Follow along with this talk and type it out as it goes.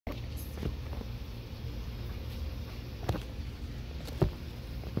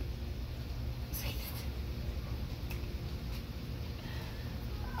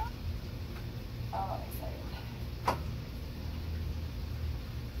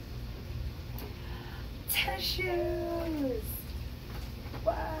Tissues.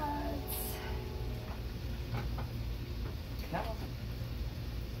 What? No.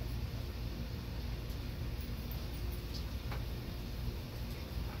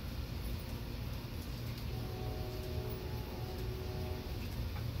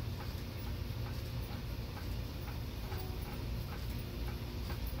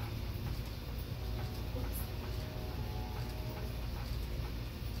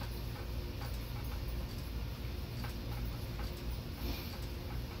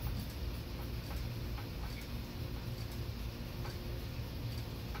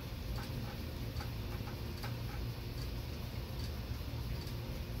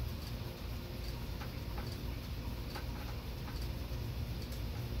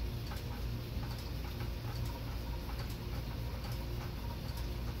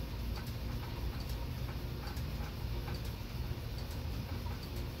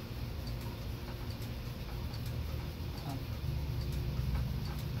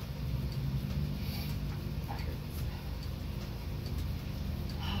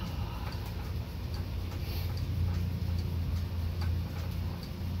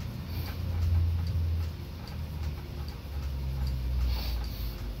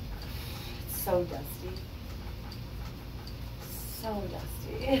 So dusty. So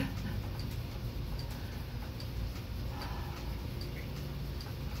dusty.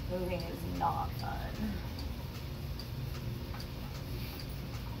 Moving is not fun.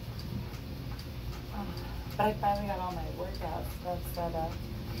 But I finally got all my workouts stuff set up.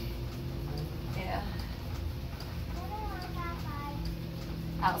 Yeah.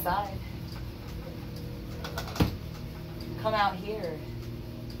 Outside. Come out here.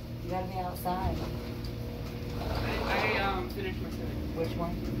 You gotta be outside. I finished my sitting. Which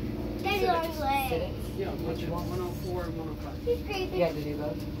one? Daddy long legs. Sit-ins? Yeah, Which one? 104 and 105. He's crazy. You had to do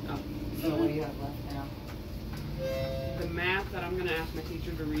both? Oh. So what do you have left now? The math that I'm gonna ask my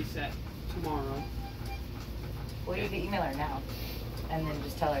teacher to reset tomorrow. Well, you can email her now. And then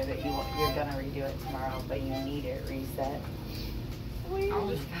just tell her that you're gonna redo it tomorrow, but you need it reset. I'll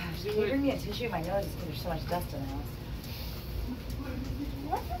just Gosh, do can you it. bring me a tissue? My nose is there's so much dust in the house.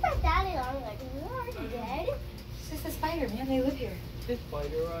 What's with that daddy long legs? Is it already dead? It's just a spider, man. They live here. This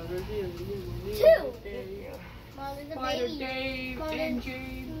spider under here. Two. Mom, there's a Spider baby. Dave Mom, and there's-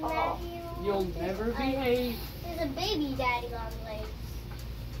 Jane. Oh. You'll never behave. There's a baby daddy long legs.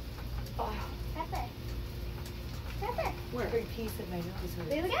 Oh, That's it. That's it. Where? every piece of my nose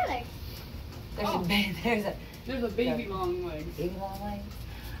They're hurts. together. There's a There's a baby long legs. baby long legs.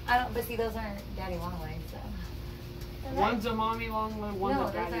 I don't, but see, those aren't daddy long legs, though. One's a mommy long leg, one's No, a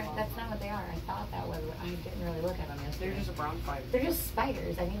those daddy aren't, long that's leg. not what they are. I thought that was, I didn't really look at them yesterday. They're just a brown spider. They're just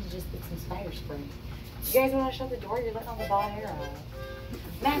spiders. I need to just get some spider spray. You guys want to shut the door? You're letting all the bad air out.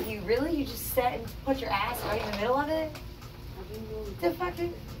 Matthew, really? You just sat and put your ass right in the middle of it? The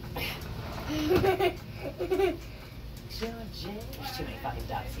fucking... There's too many fucking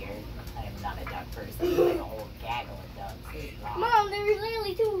ducks here. I am not a duck person. There's like a whole gaggle of ducks. There's lots. Mom, there was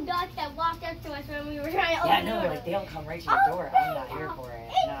literally two ducks that walked up to us when we were trying to Yeah, I open the know, door. like they'll come right to your door. I'm not here for it.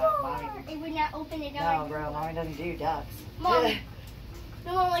 No, mommy. They would not open the door. No, bro, mommy doesn't do ducks. Mom,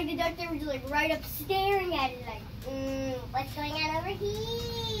 no, Mom, like the ducks, they were just like right up staring at it, like, what's going on over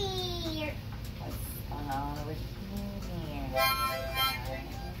here? What's going on over here?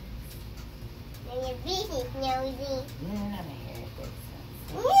 And your business, nosy. None of here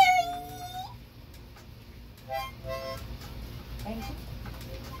is Thank you.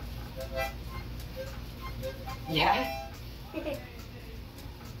 Yeah?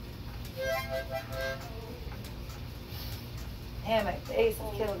 Damn, my face is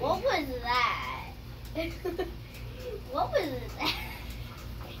killing me. What was that? What was that?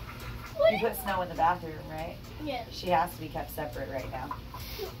 You put Snow in the bathroom, right? Yes. She has to be kept separate right now.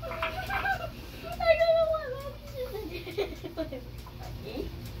 I don't know what happened.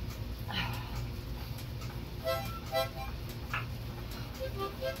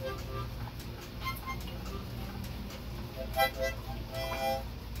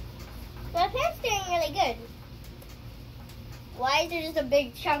 My pants doing really good. Why is there just a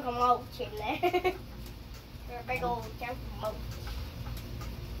big chunk of mulch in there? Or a big old chunk of mulch.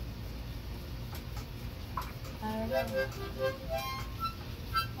 I don't know.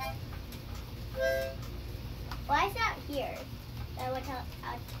 Why is that here? That would tell us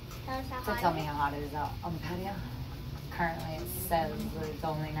how So hot tell it me is. how hot it is out on the patio. Currently it says that it's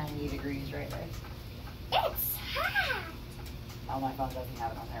only 90 degrees right there. It's hot! Oh, my phone doesn't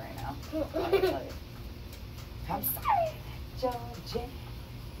have it on there right now. I will tell you. I'm sorry, Georgia.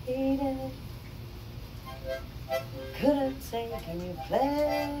 Could have taken you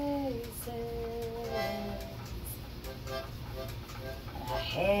places. I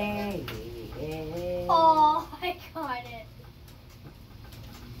hate it. Oh, I got it.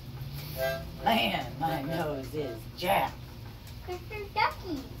 Man, my nose is jacked. Because there's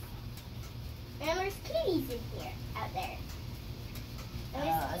duckies. And there's kitties in here, out there. And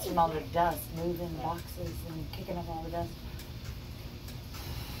there's That's kitties from all the here. dust, moving boxes and kicking up all the dust.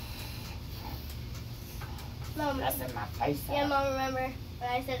 Mom, Dust in my face. yeah, Mom, remember when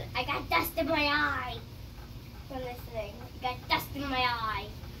I said, I got dust in my eye? From this thing. I got dust in my eye.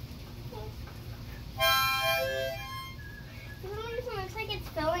 For some reason, it looks like it's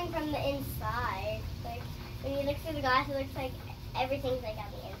filling from the inside. Like, when you look through the glass, it looks like everything's like on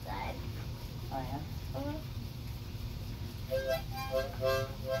the inside. Oh, yeah? Mhm.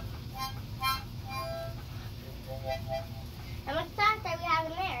 How much sauce do we have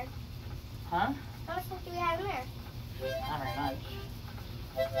in there? Huh? How much sauce do we have in there? Not very much.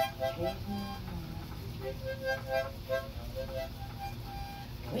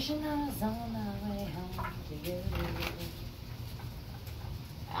 Wishing I was on my way home to you.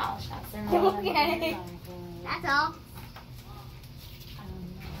 All shots in my Okay. That's all.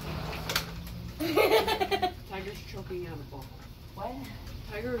 Tiger's choking out a ball. What?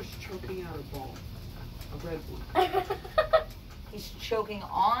 Tiger is choking out a ball. A red one. He's choking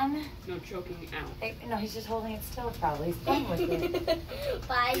on? No, choking out. Hey, no, he's just holding it still probably. He's playing with it.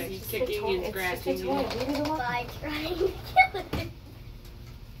 By, Yeah, he's It's just a kicking toy. and It's just a scratching. toy. And Leave it alone. by trying to kill it.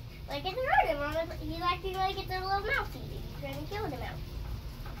 Like it's a rodent. He's acting like it's a little mousey. He's trying to kill the mouse.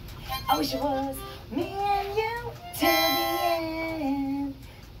 I wish it was me and you till the end.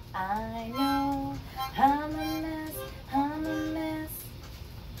 I know I'm a mess, I'm a mess.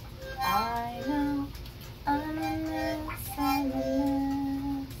 I know I'm a mess, I'm a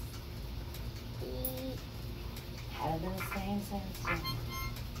mess. Have been the same since then.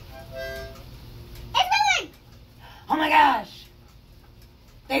 It's moving! Oh my gosh!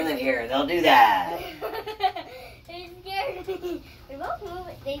 They live here, they'll do that! It scared me. We both move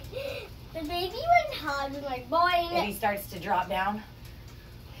it. The baby one hogs and like If boing. he starts to drop down,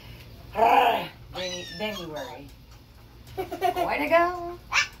 then you worry. Where to go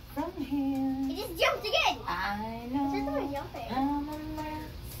from He here? just jumped again. I This is the know one jumping. I'm a mess,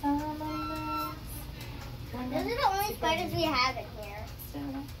 I'm a mess. Those are the only spiders we have in here.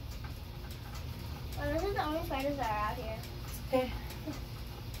 Well, those are the only spiders that are out here. Okay.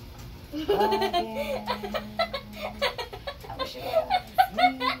 Again. I wish it was me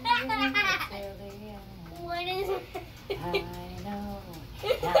and you till the end. What is it? I know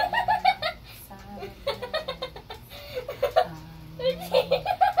I'm a mess, I'm a mess.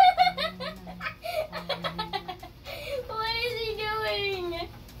 What is he doing?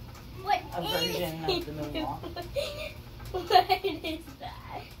 What A is version he of the moonwalk. What is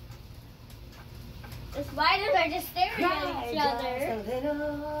that? The spiders are just staring at each other. Just a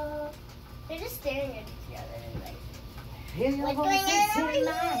little. They're just staring at each other. Like, Hear your What's going voices on over in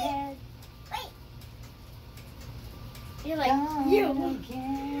my here? head. wait. You're like, Gone you.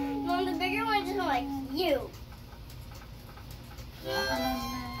 again. Mom, the bigger one just went like, you. I'm a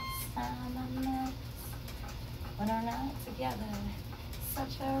mess, I'm a mess. When we're not together,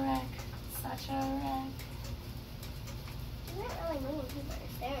 such a wreck, such a wreck. It doesn't really move when people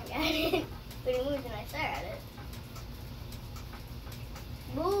are staring at it. But it moves when I stare at it.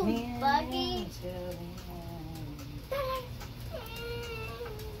 Move, Me and Buggy. you till the end.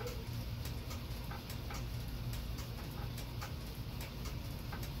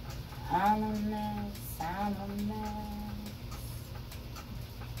 I'm a mess, I'm a mess.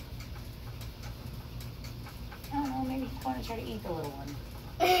 I don't know, maybe he's going to try to eat the little one.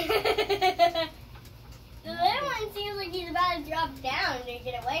 The little one seems like he's about to drop down to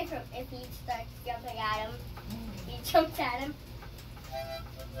get away from if he starts jumping at him. He jumps at him.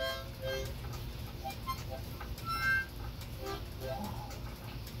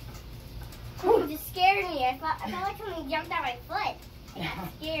 It just scared me. I felt like something jumped at my foot. I got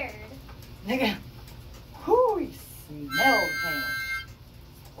scared. Nigga, whoo, you smell paint.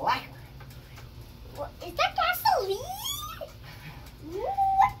 Lacquer. What, is that gasoline?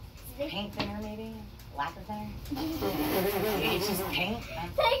 What? Paint thinner, maybe? Lacquer thinner? It's just paint.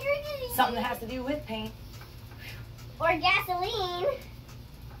 Something that has to do with paint. Or gasoline.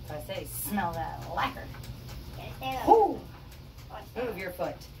 So I say, smell that lacquer. Gotta stand up. Whoo! Move your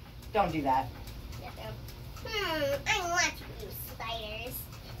foot. Don't do that. I want you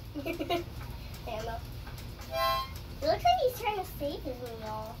spiders. Ammo. It looks like he's trying to save his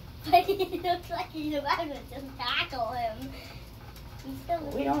meal. But he looks like he's about to just tackle him. You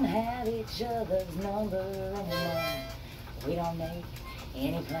still We don't have each other's number anymore. We don't make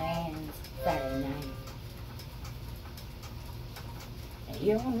any plans Friday night. And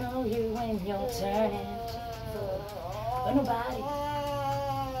you'll know you when you're turning 4. But nobody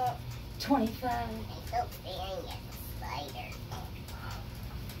 25. I'm still staring at the spider.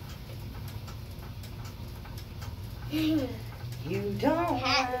 You don't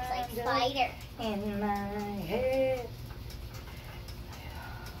Hat looks like wind up spider. in my head.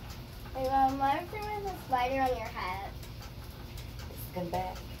 Hey, Mom, what if there was a spider on your hat? It's come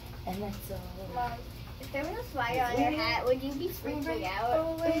back, and that's all. Mom, if there was a spider on your hat, would you be freaking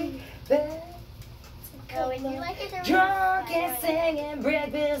out? Away back No, would you like if there was drunk a spider and on singing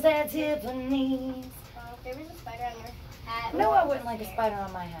breakfast at Tiffany's. Mom, if there was a spider on your hat, No, would I you wouldn't be like a scared? spider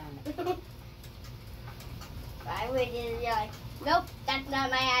on my hat. I would just be like, nope, that's not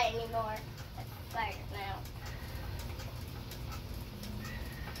my hat anymore. That's a spider now.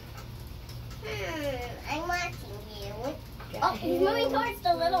 I'm watching you. Oh, he's moving towards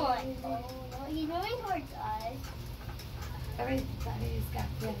the little one. Oh, no, he's moving towards us. Everybody's got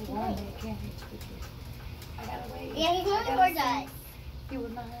the one they can't reach the kid. I gotta wait. Yeah, he's moving I towards gotta us. see. You were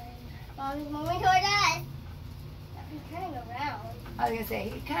mine. Mom, he's moving towards us. He's turning around. I was gonna say,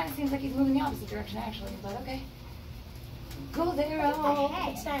 he kind of seems like he's moving the opposite direction actually, but okay. Go there What the all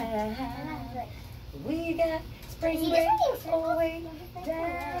heck? the time. Like, We got spring Is he break just making all the way circles?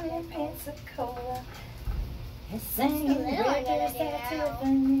 down in Pensacola. And the singing little one gonna breakfast do at now?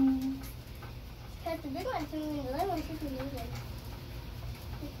 Tiffany's. because the big one's moving, the little one should be moving.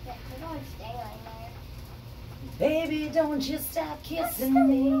 The big one's staying right there. Baby, don't you stop kissing What's the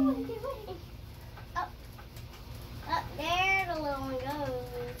me. little one doing? Up, there the little one goes.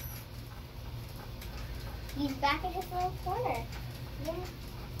 He's back in his little corner.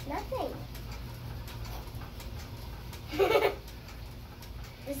 Nothing.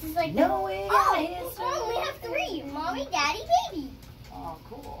 This is like No, we got his. oh, we have 3. Mommy, Daddy, Baby. Oh,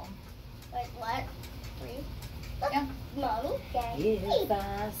 cool. Wait, what? 3? Look. Yeah. Mommy, Daddy, If Baby.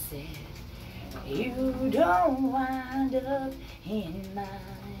 I said you don't wind up in my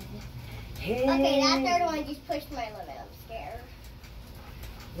head. Okay, that third one just pushed my limit. I'm scared.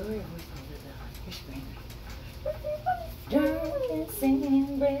 Lower your voice a little bit. You're screaming. Drunk and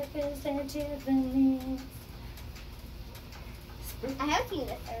singing breakfast at Tiffany's. I haven't seen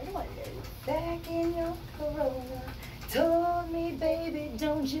the third one, dude. Back in your Corolla, told me, baby,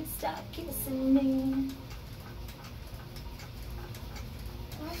 don't you stop kissing me.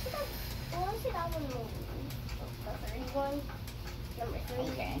 I want to see that one move. The third one. Number 3.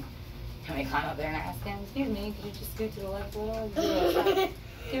 Okay. Can we climb up there and ask him? Excuse me, could you just scoot to the left a little?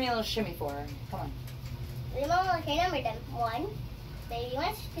 Give me a little shimmy for her. Come on. Okay, number them. 1. Baby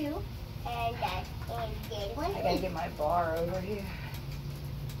wants 2. And Daddy wants I gotta 3. get my bar over here.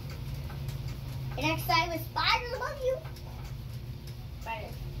 And next side was spiders above you.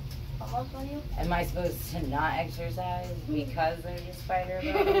 Spiders. Almost above you. Am I supposed to not exercise because there's a spider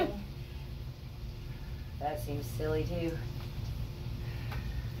above me? That seems silly too.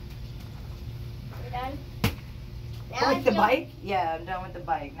 You're done? Now Oh, I with the feel- bike? Yeah, I'm done with the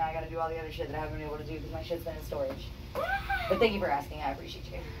bike. Now I gotta do all the other shit that I haven't been able to do because my shit's been in storage. But thank you for asking. I appreciate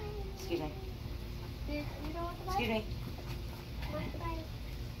you. Excuse me. You don't want the bike? Excuse me. Want the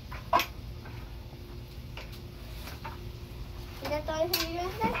bike? Is that the only thing you're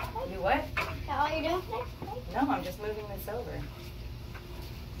doing today? Do what? Is that all you're doing today? No, I'm just moving this over.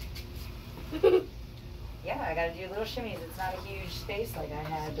 Yeah, I gotta do little shimmies. It's not a huge space like I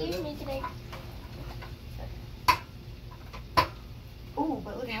had. Excuse me today. Ooh,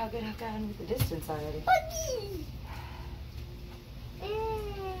 but look how good I've gotten with the distance already. Buggy!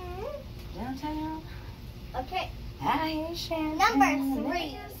 Downtown. Okay, I ain't champagne. Number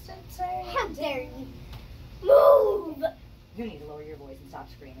 3. How dare you? Move! You need to lower your voice and stop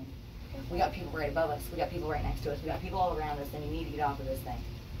screaming. We got people right above us. We got people right next to us. We got people all around us, and you need to get off of this thing.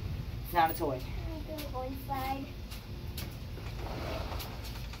 It's not a toy. I'm gonna go inside.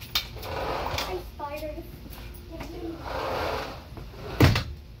 I'm spiders.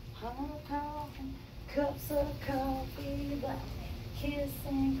 Honeycomb, cups of coffee, black kiss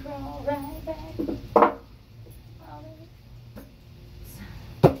and crawl right back.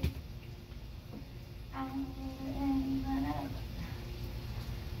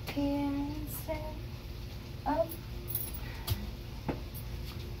 Here instead of,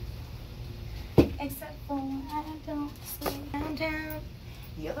 except for I don't stay downtown.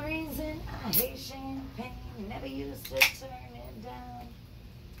 The other reason I hate champagne, never used to turn it down.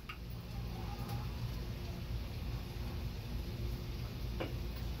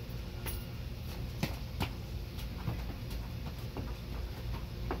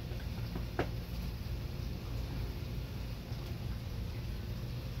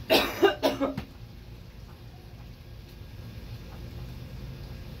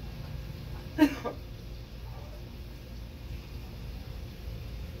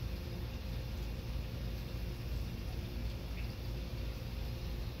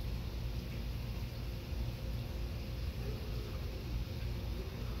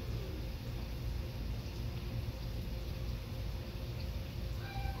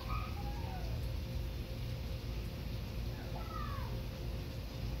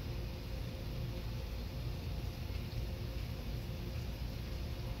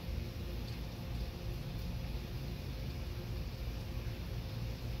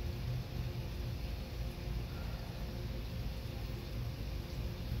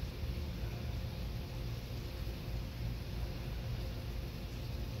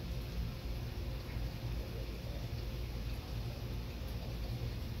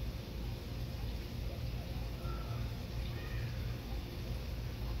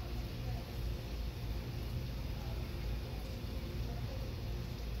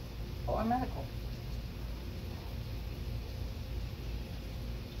 or medical.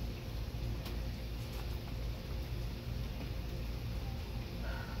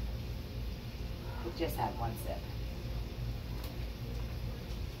 We just had one sip.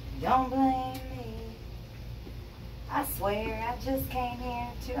 Don't blame me. I swear I just came here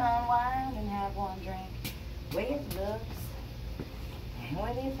to unwind and have one drink. Way it looks. And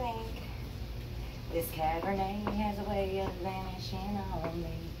what do you think? This Cabernet has a way of vanishing on me.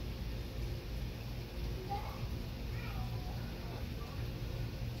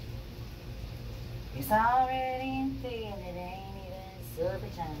 It's already empty and it ain't even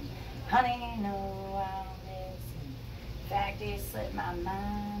supper time. Honey, no, I'll listen. In fact, it slipped my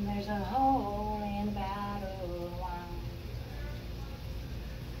mind. There's a hole in the bottle of wine.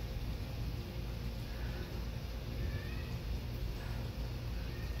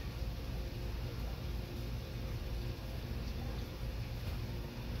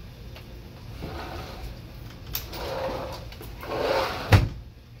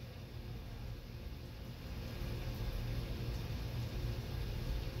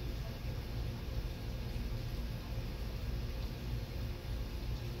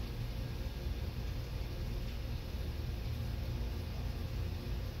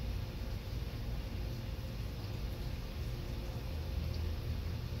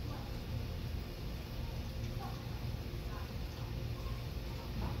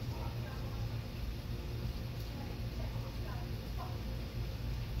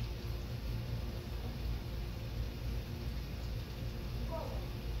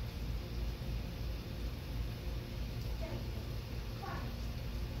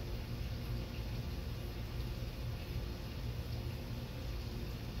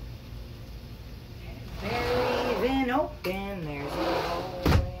 Open, there's a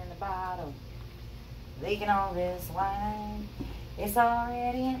hole in the bottle, leaking all this wine. It's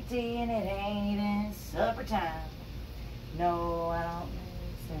already empty and it ain't even supper time. No, I don't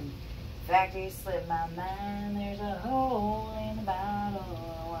listen. In fact, it slipped my mind. There's a hole in the bottle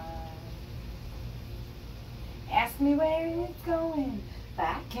of wine. Ask me where it's going, but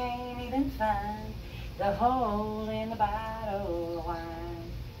I can't even find the hole in the bottle of wine.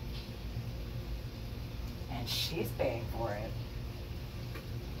 And she's paying for it.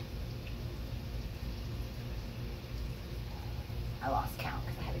 I lost count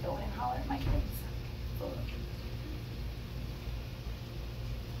because I had to go in and holler at my kids. Ugh.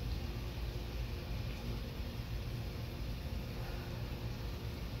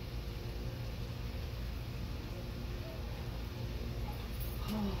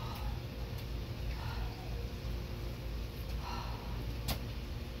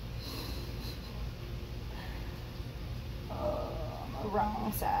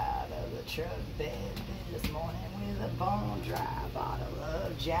 Wrong side of the truck bed this morning with a bone dry bottle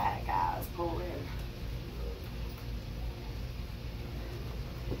of Jack I was pouring.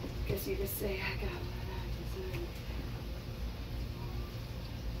 Guess you could say I got what I deserve.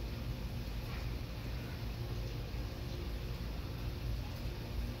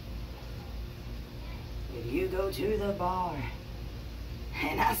 If you go to the bar,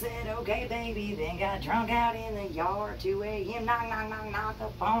 and I said, okay, baby, then got drunk out in the yard. 2 a.m. knock, knock, knock, knock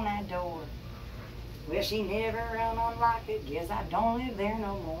up on that door. Well, she never unlocked it. Guess I don't live there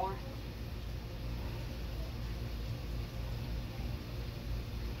no more.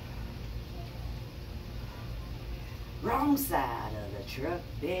 Wrong side of the truck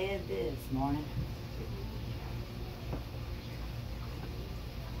bed this morning.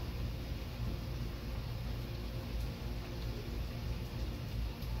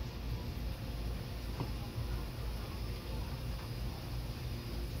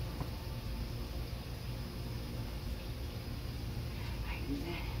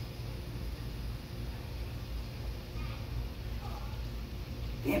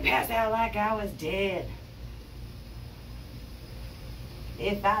 Then passed out like I was dead.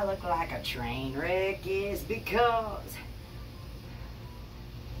 If I look like a train wreck, it's because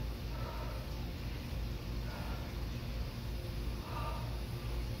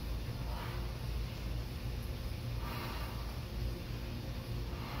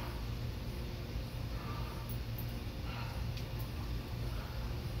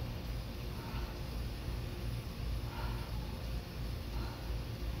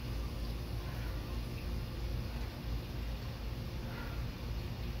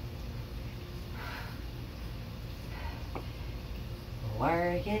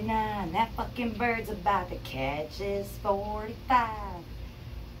work at 9, that fucking bird's about to catch his 45.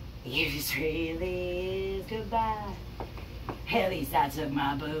 It really is goodbye. At least I took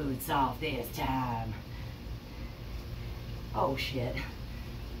my boots off this time. Oh shit.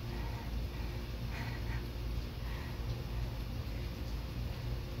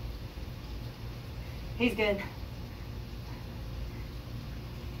 He's good.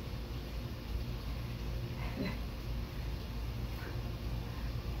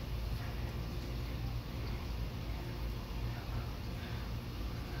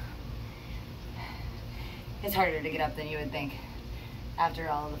 It's harder to get up than you would think after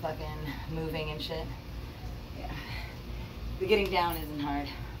all the fucking moving and shit. Yeah. The getting down isn't hard,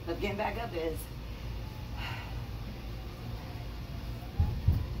 but getting back up is.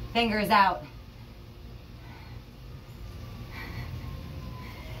 Fingers out.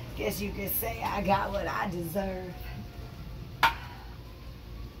 Guess you could say I got what I deserve.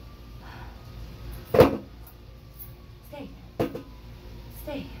 Stay.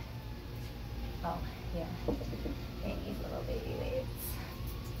 Stay. Oh, yeah. Amy's little baby waves.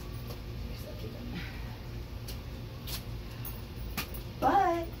 You're so cute.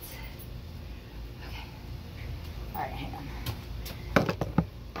 But, okay. All right, hang on.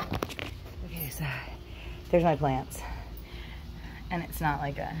 Okay, so there's my plants. And it's not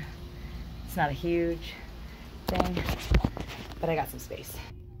like it's not a huge thing, but I got some space.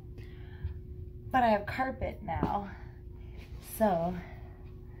 But I have carpet now, so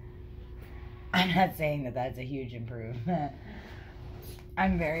I'm not saying that that's a huge improvement.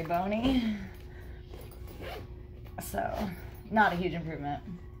 I'm very bony, so not a huge improvement.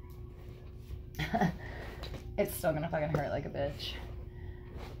 It's still gonna fucking hurt like a bitch,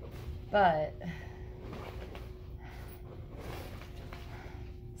 but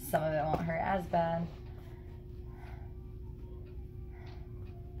some of it won't hurt as bad.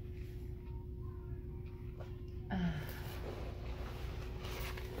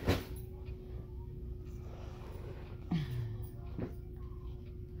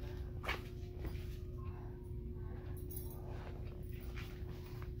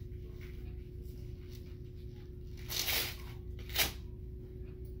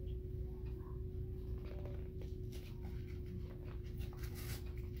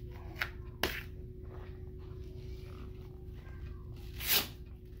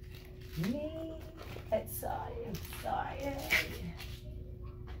 Me excited.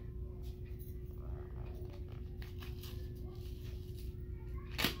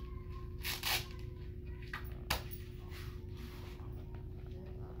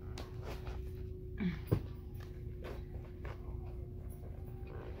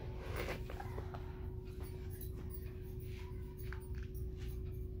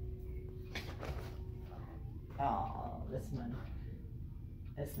 Oh, this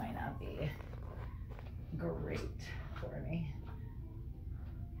might not be great for me.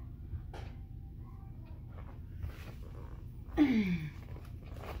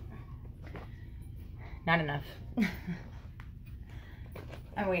 Not enough.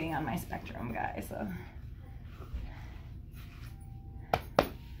 I'm waiting on my spectrum guy, so.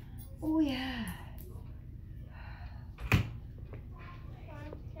 Oh yeah.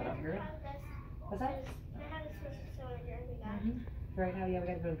 What up, girl? What's that? Right now, yeah, we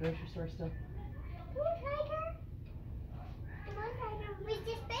gotta go to the grocery store still. Come on, Tiger. Come on, Tiger. We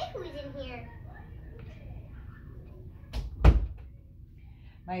just baked who's in here.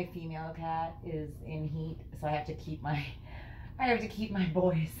 My female cat is in heat, so I have to keep my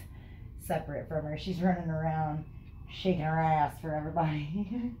boys separate from her. She's running around shaking her ass for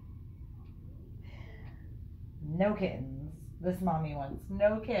everybody. No kittens. This mommy wants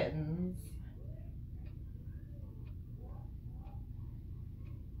no kittens.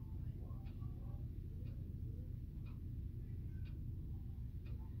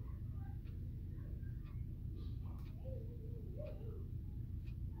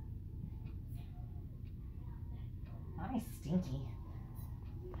 Mommy's stinky.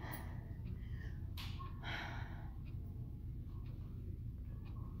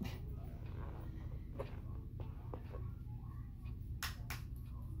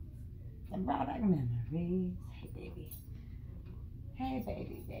 And brought back memories. Hey, baby. Hey,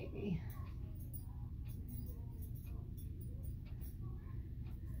 baby, baby.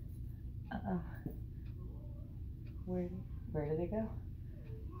 Uh-oh. Where did it go?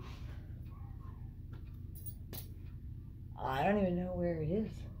 I don't even know where it is.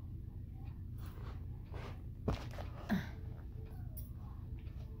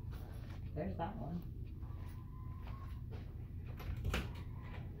 There's that one.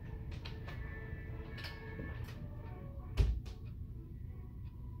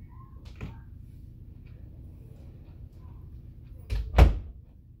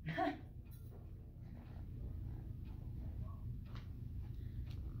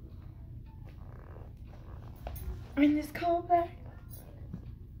 I'm in this cold bag,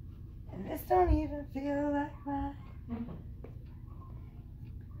 and this don't even feel like mine.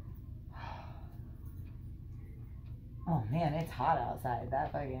 Oh man, it's hot outside.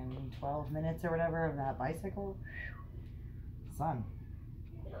 That fucking 12 minutes or whatever of that bicycle. Sun.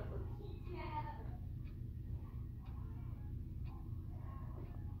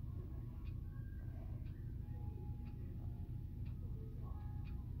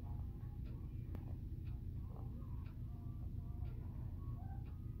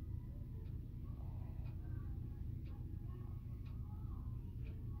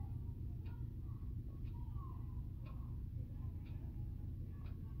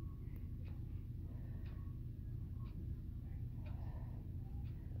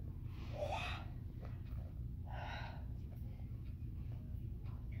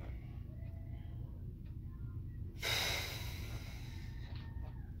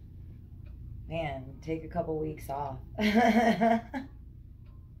 Man, take a couple weeks off. My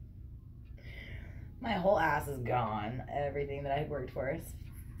whole ass is gone. Everything that I worked for is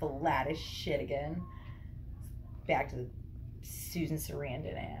flat as shit again. Back to the Susan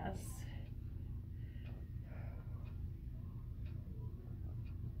Sarandon ass.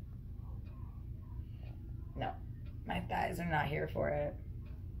 No, my thighs are not here for it.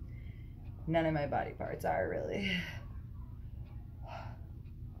 None of my body parts are really.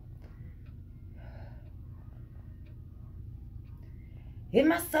 If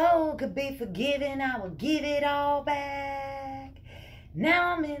my soul could be forgiven, I would give it all back.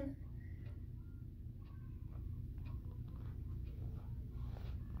 Now I'm in.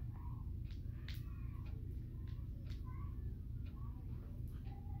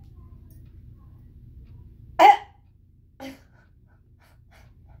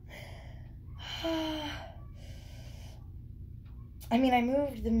 I mean, I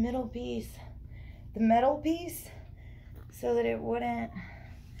moved the middle piece, the metal piece, so that it wouldn't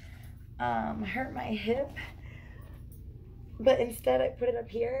hurt my hip. But instead I put it up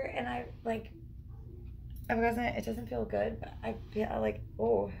here, and it doesn't feel good, but I feel like,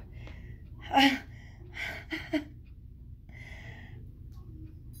 oh.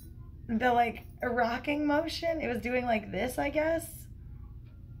 The like a rocking motion, it was doing like this, I guess.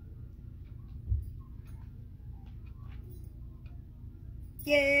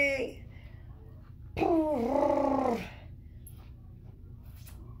 Yay!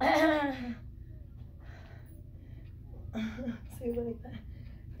 See like that.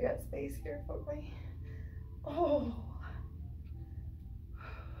 I got space here for me. Oh.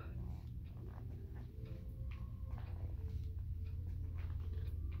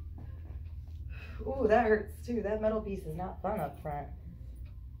 Ooh, that hurts too. That metal piece is not fun up front.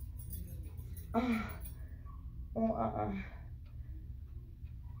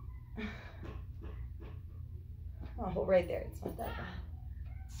 Oh, right there. It's not that bad.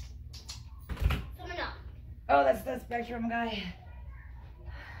 Oh, that's the Spectrum guy.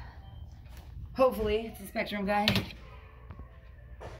 Hopefully, it's the Spectrum guy.